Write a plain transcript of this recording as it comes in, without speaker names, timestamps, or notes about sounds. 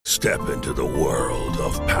Step into the world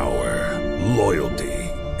of power, loyalty,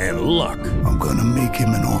 and luck. I'm gonna make him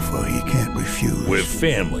an offer he can't refuse. With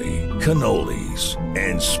family, cannolis,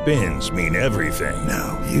 and spins mean everything.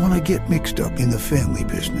 Now, you wanna get mixed up in the family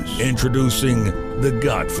business. Introducing The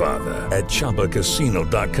Godfather at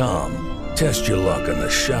ChumbaCasino.com. Test your luck in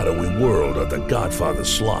the shadowy world of The Godfather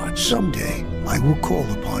slot. Someday, I will call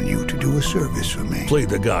upon you to do a service for me. Play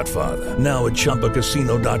The Godfather, now at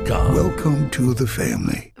ChumbaCasino.com. Welcome to the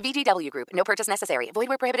family. VGW Group. No purchase necessary. Void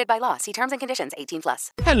where prohibited by law. See terms and conditions. 18+.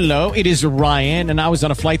 Hello, it is Ryan, and I was on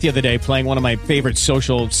a flight the other day playing one of my favorite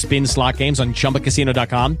social spin slot games on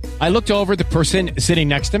ChumbaCasino.com. I looked over at the person sitting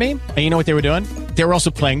next to me, and you know what they were doing? They were also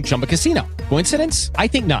playing Chumba Casino. Coincidence? I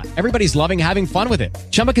think not. Everybody's loving having fun with it.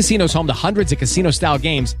 Chumba Casino is home to hundreds of casino-style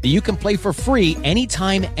games that you can play for free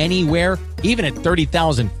anytime, anywhere, even at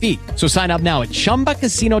 30,000 feet. So sign up now at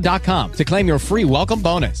ChumbaCasino.com to claim your free welcome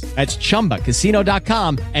bonus. That's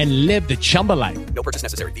ChumbaCasino.com and live the Chumba life. No purchase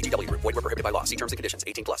necessary. VGW Group. Void where prohibited by law. See terms and conditions.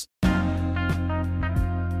 18+.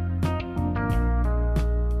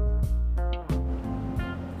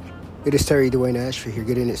 It is Terry Dwayne Ashford here,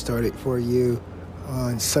 getting it started for you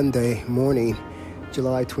on Sunday morning,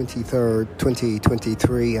 July 23rd,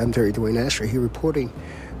 2023. I'm Terry Dwayne Ashford here reporting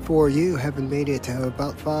for you. Having made it to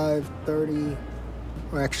about 5:30,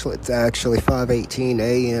 or actually it's actually 5:18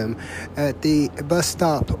 a.m. at the bus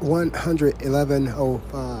stop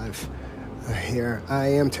 11105. Here I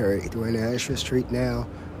am, Terry Dwayne Ashford, Street Now,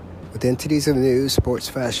 with entities of news, sports,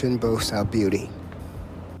 fashion, boasts our beauty.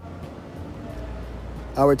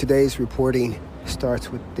 Our today's reporting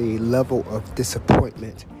starts with the level of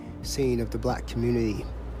disappointment seen of the black community.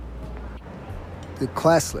 The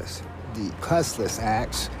classless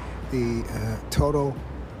acts, the total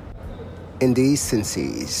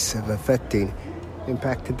indecencies of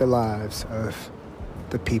impacted the lives of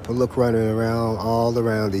the people. Look running around all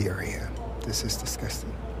around the area. This is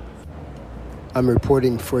disgusting. I'm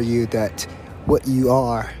reporting for you that what you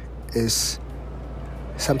are is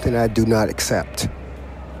something I do not accept.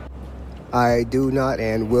 I do not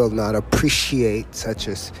and will not appreciate such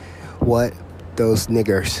as what those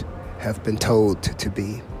niggers have been told to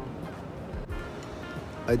be.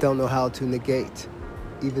 I don't know how to negate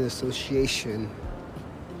even association.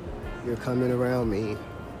 You're coming around me,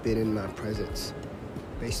 being in my presence,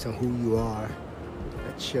 based on who you are.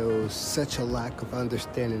 That shows such a lack of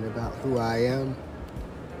understanding about who I am,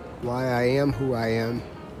 why I am who I am,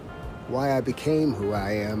 why I became who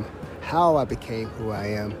I am, how I became who I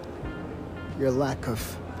am. Your lack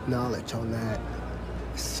of knowledge on that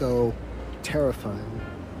is so terrifying.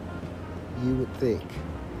 You would think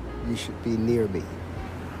you should be near me.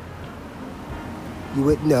 You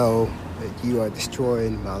would know that you are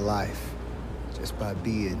destroying my life just by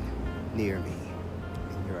being near me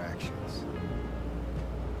in your actions.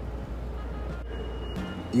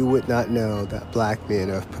 You would not know that black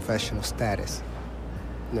men of professional status.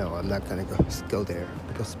 No, I'm not going to go there,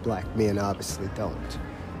 because black men obviously don't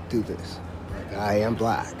do this. I am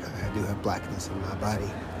black. I do have blackness in my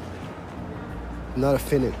body. I'm not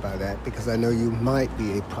offended by that, because I know you might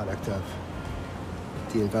be a product of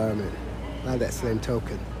the environment. By that same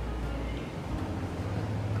token,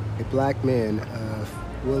 a black man of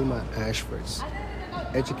Wilma Ashford's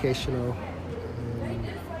educational and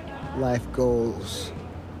life goals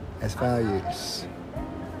as values.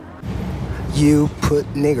 You put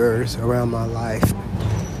niggers around my life,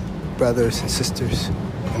 brothers and sisters,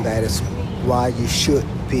 and that is why you should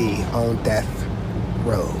be on death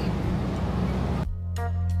row.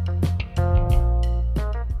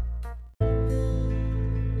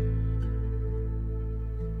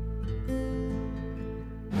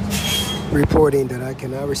 Reporting that I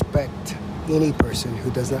cannot respect any person who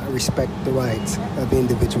does not respect the rights of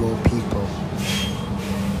individual people.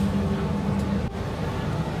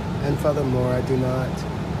 And furthermore, I do not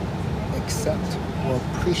accept or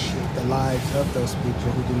appreciate the lives of those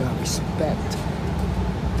people who do not respect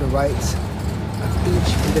the rights of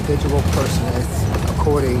each individual person as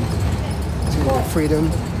according to the freedom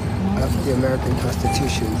of the American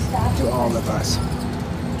Constitution to all of us.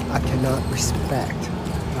 I cannot respect,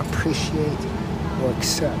 appreciate, or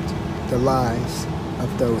accept the lives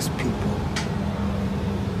of those people.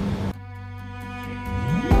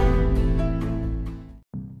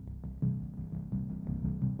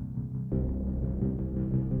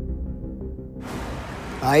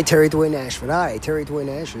 Terry Dwayne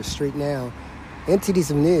Ashford, Street Now. Entities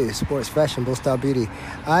of news, sports, fashion, both style, beauty.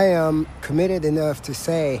 I am committed enough to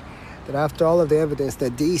say that after all of the evidence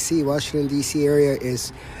that Washington, D.C. area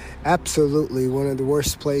is absolutely one of the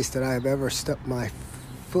worst places that I have ever stepped my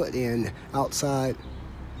foot in outside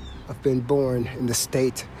have been born in the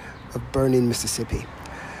state of burning Mississippi.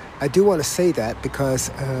 I do want to say that because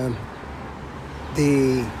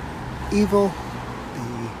the evil,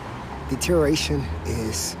 the deterioration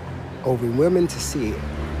is overwhelming to see.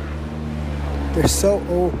 They're so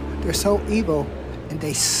evil, and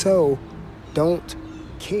they so don't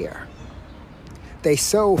care. They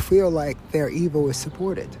so feel like their evil is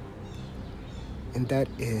supported. And that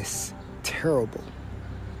is terrible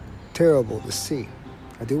to see.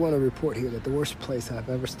 I do want to report here that the worst place I've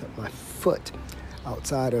ever stepped my foot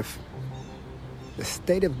outside of the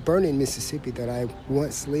state of burning Mississippi that I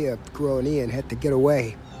once lived growing in, had to get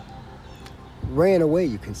away. Ran away,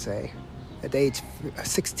 you can say, at age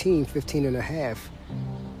 16, 15 and a half.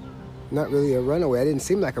 Not really a runaway. I didn't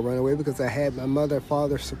seem like a runaway because I had my mother,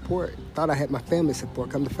 father support. Thought I had my family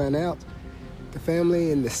support. Come to find out, the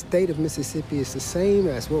family in the state of Mississippi is the same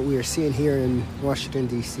as what we are seeing here in Washington,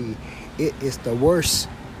 D.C. It is the worst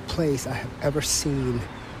place I have ever seen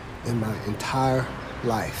in my entire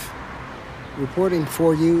life. Reporting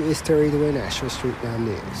for you is Terry Dwayne, Ashford Street Now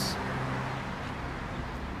News.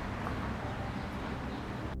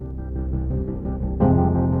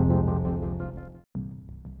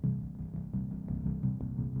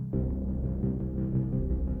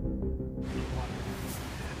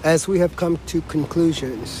 As we have come to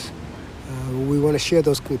conclusions, we want to share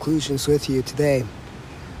those conclusions with you today.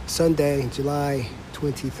 Sunday, July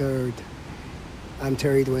 23rd, I'm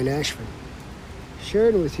Terry Dwayne Ashford,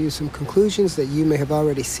 sharing with you some conclusions that you may have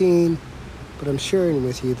already seen, but I'm sharing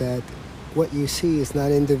with you that what you see is not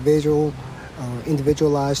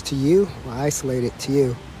individualized to you or isolated to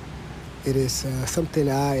you. It is something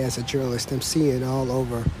I, as a journalist, am seeing all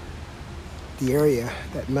over the area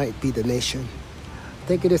that might be the nation. I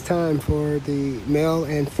think it is time for the male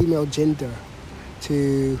and female gender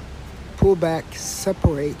to pull back,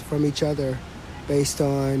 separate from each other based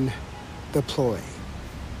on the ploy.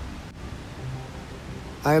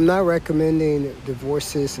 I am not recommending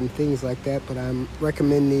divorces and things like that, but I'm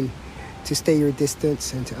recommending to stay your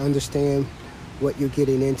distance and to understand what you're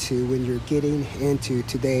getting into when you're getting into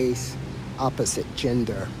today's opposite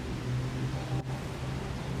gender.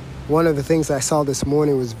 One of the things I saw this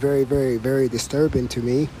morning was very, very, very disturbing to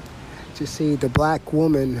me, to see the black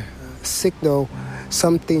woman signal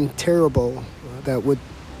something terrible that would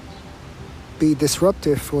be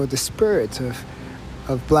disruptive for the spirits of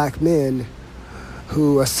black men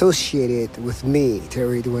who associated with me,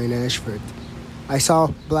 Terry Dwayne Ashford. I saw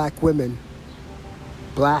black women,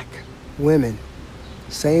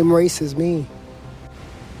 same race as me,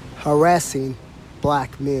 harassing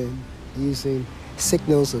black men using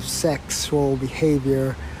signals of sexual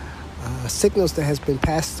behavior, signals that has been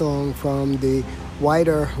passed on from the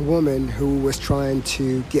whiter woman who was trying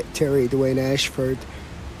to get Terry Dwayne Ashford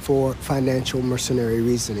for financial mercenary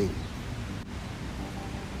reasoning.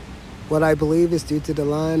 What I believe is due to the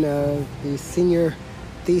line of the senior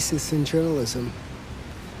thesis in journalism,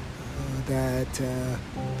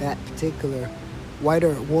 that particular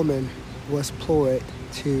whiter woman was ployed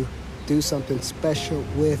to do something special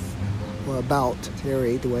with or about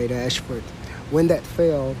Terry Dwayne Ashford. When that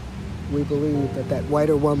failed, we believe that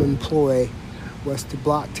whiter woman ploy was to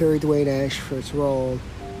block Terry Dwayne Ashford's role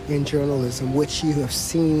in journalism, which you have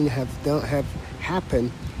seen have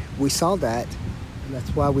happened. We saw that, and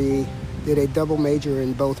that's why we did a double major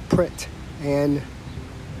in both print and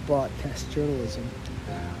broadcast journalism.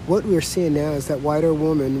 What we're seeing now is that whiter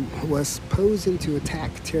woman was posing to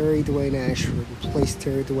attack Terry Dwayne Ashford and place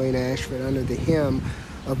Terry Dwayne Ashford under the hem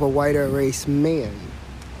of a whiter race man.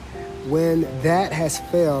 When that has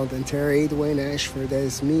failed, and Terry Dwayne Ashford,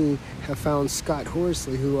 as me, have found Scott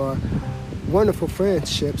Horsley, who are wonderful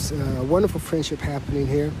friendship happening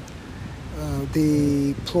here,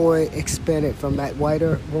 the ploy expanded from that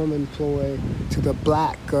whiter woman ploy to the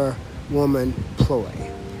blacker woman ploy,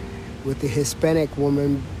 with the Hispanic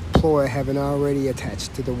woman ploy having already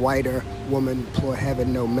attached to the whiter woman ploy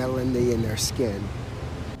having no melanin in their skin.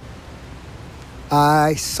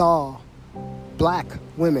 I saw black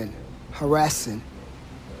women harassing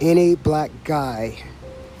any black guy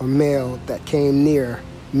or male that came near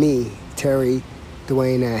me, Terry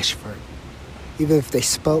Dwayne Ashford. Even if they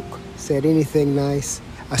spoke, said anything nice,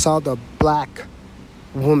 I saw the black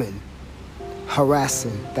woman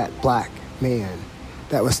harassing that black man.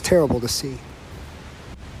 That was terrible to see.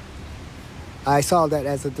 I saw that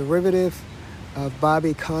as a derivative of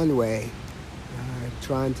Bobby Conway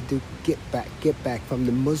trying to get back from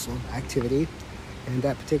the Muslim activity, and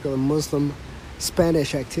that particular Muslim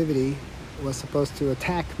Spanish activity was supposed to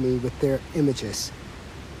attack me with their images,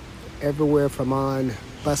 everywhere from on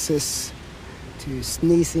buses to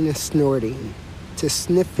sneezing and snorting to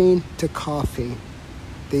sniffing to coughing,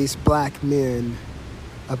 these black men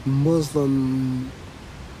of Muslim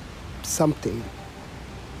something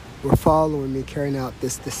were following me, carrying out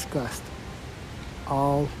this disgust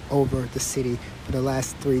all over the city for the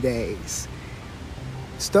last 3 days.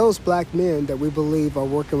 It's those black men that we believe are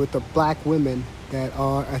working with the black women that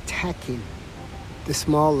are attacking the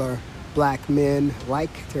smaller black men like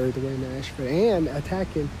Terry Dwayne Ashford, and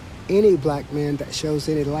attacking any black man that shows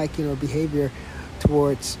any liking or behavior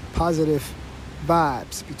towards positive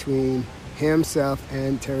vibes between himself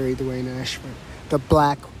and Terry Dwayne Ashford. The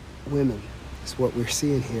black women is what we're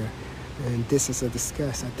seeing here, and this is a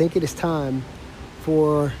disgust. I think it is time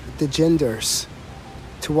for the genders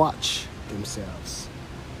to watch themselves,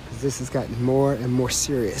 because this has gotten more and more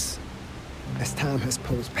serious as time has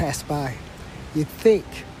passed by.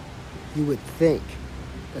 You would think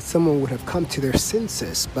that someone would have come to their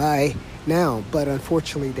senses by now, but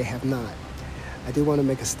unfortunately they have not. I do want to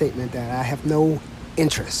make a statement that I have no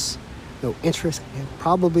interest, and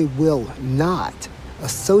probably will not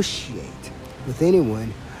associate with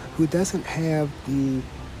anyone who doesn't have the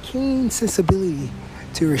keen sensibility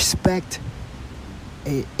to respect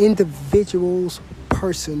an individual's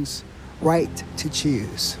person's right to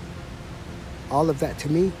choose. All of that to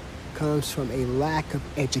me comes from a lack of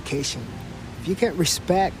education. If you can't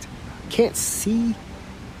respect, can't see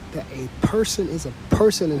that a person is a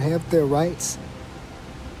person and have their rights,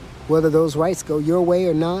 whether those rights go your way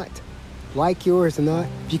or not, like yours or not,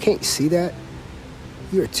 if you can't see that,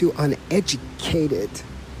 you're too uneducated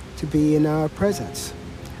to be in our presence.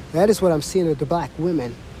 That is what I'm seeing with the black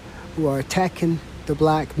women who are attacking the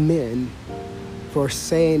black men for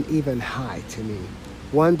saying even hi to me.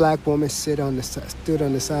 One black woman stood on the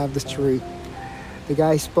side of the street. The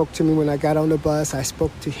guy spoke to me when I got on the bus. I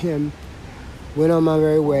spoke to him, went on my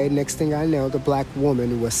merry way. Next thing I know, the black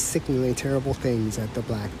woman was signaling terrible things at the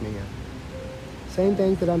black man. Same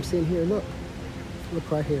thing that I'm seeing here. Look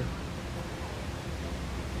right here.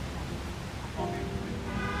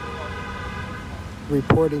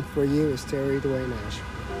 Reporting for you is Terry Dwayne Ashford.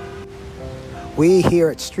 We here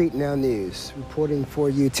at Street Now News, reporting for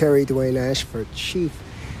you, Terry Dwayne Ashford,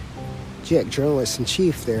 journalist in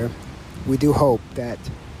chief there. We do hope that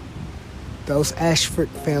those Ashford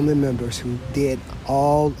family members who did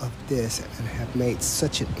all of this and have made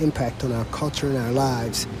such an impact on our culture and our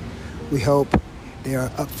lives, we hope they are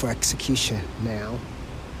up for execution now.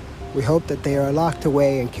 We hope that they are locked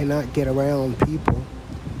away and cannot get around people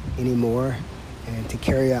anymore, and to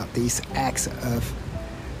carry out these acts of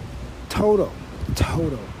total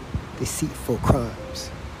deceitful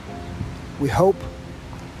crimes. We hope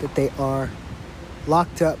that they are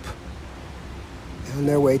locked up on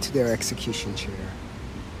their way to their execution chair.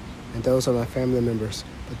 And those are my family members.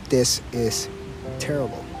 But this is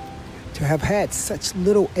terrible. To have had such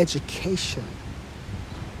little education.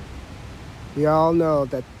 We all know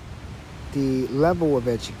that the level of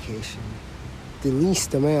education, the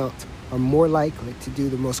least amount, are more likely to do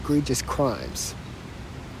the most egregious crimes.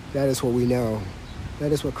 That is what we know.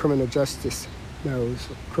 That is what criminal justice knows,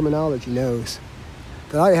 criminology knows.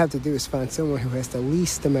 But all you have to do is find someone who has the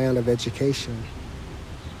least amount of education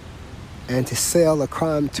and to sell a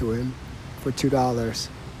crime to him for $2.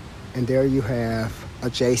 And there you have a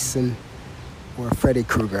Jason or a Freddy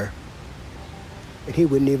Krueger. And he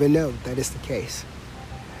wouldn't even know that is the case.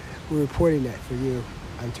 We're reporting that for you.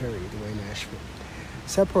 I'm Terry Dwayne Ashford.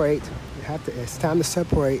 Separate. It's time to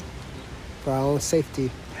separate for our own safety.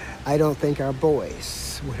 I don't think our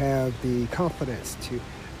boys would have the confidence to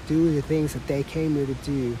do the things that they came here to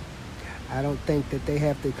do. I don't think that they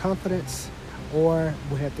have the confidence or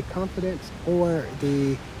would have the confidence or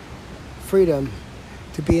the freedom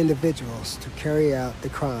to be individuals, to carry out the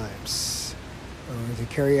crimes, or to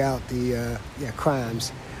carry out the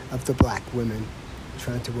crimes of the black women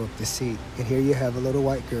trying to work the seat. And here you have a little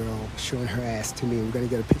white girl showing her ass to me. I'm going to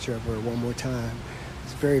get a picture of her one more time.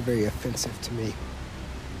 It's very, very offensive to me.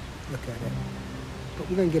 Look at it. But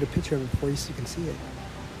we're going to get a picture of it for you so you can see it.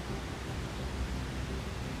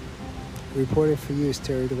 Reporting for you is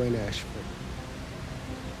Terry Dwayne Ashford.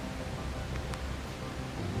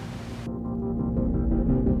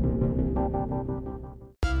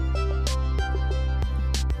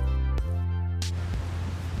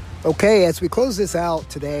 Okay, as we close this out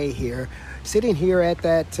today here, sitting here at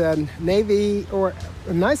that Navy, or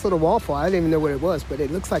a nice little waffle, I didn't even know what it was, but it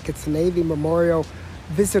looks like it's the Navy Memorial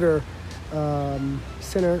Visitor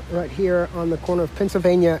Center right here on the corner of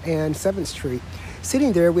Pennsylvania and 7th Street.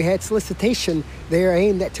 Sitting there, we had solicitation there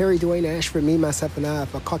aimed at Terry Dwayne Ashford, me, myself, and I,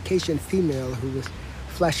 of a Caucasian female who was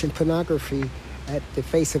flashing pornography at the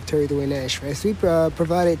face of Terry Dwayne Ashford. As we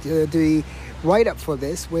provided the write-up for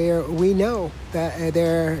this where we know that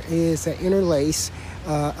there is an interlace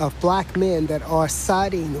of black men that are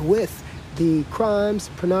siding with the crimes,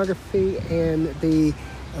 pornography, and the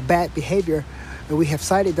bad behavior. And we have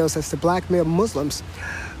cited those as the black male Muslims.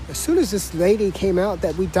 As soon as this lady came out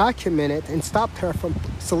that we documented and stopped her from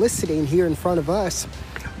soliciting here in front of us,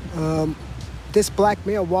 this black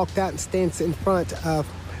male walked out and stands in front of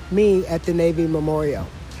me at the Navy Memorial.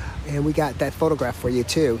 And we got that photograph for you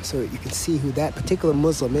too, so you can see who that particular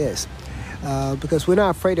Muslim is. Because we're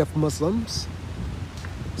not afraid of Muslims,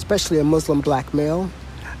 especially a Muslim black male.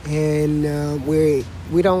 And we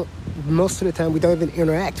don't, most of the time, we don't even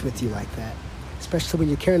interact with you like that. Especially when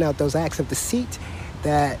you're carrying out those acts of deceit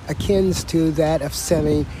that akins to that of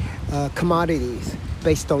selling commodities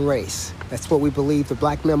based on race. That's what we believe the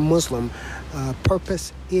black male Muslim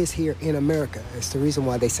purpose is here in America. It's the reason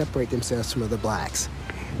why they separate themselves from other blacks.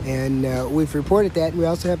 And we've reported that. We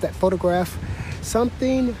also have that photograph.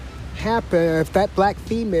 Something happened if that black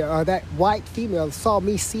female or that white female saw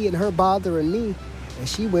me seeing her bothering me, and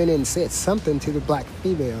she went in and said something to the black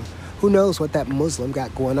female. Who knows what that Muslim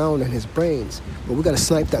got going on in his brains? But we're going to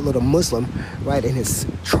snipe that little Muslim right in his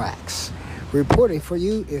tracks. Reporting for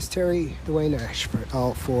you is Terry Dwayne Ashford,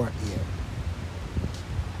 all for you.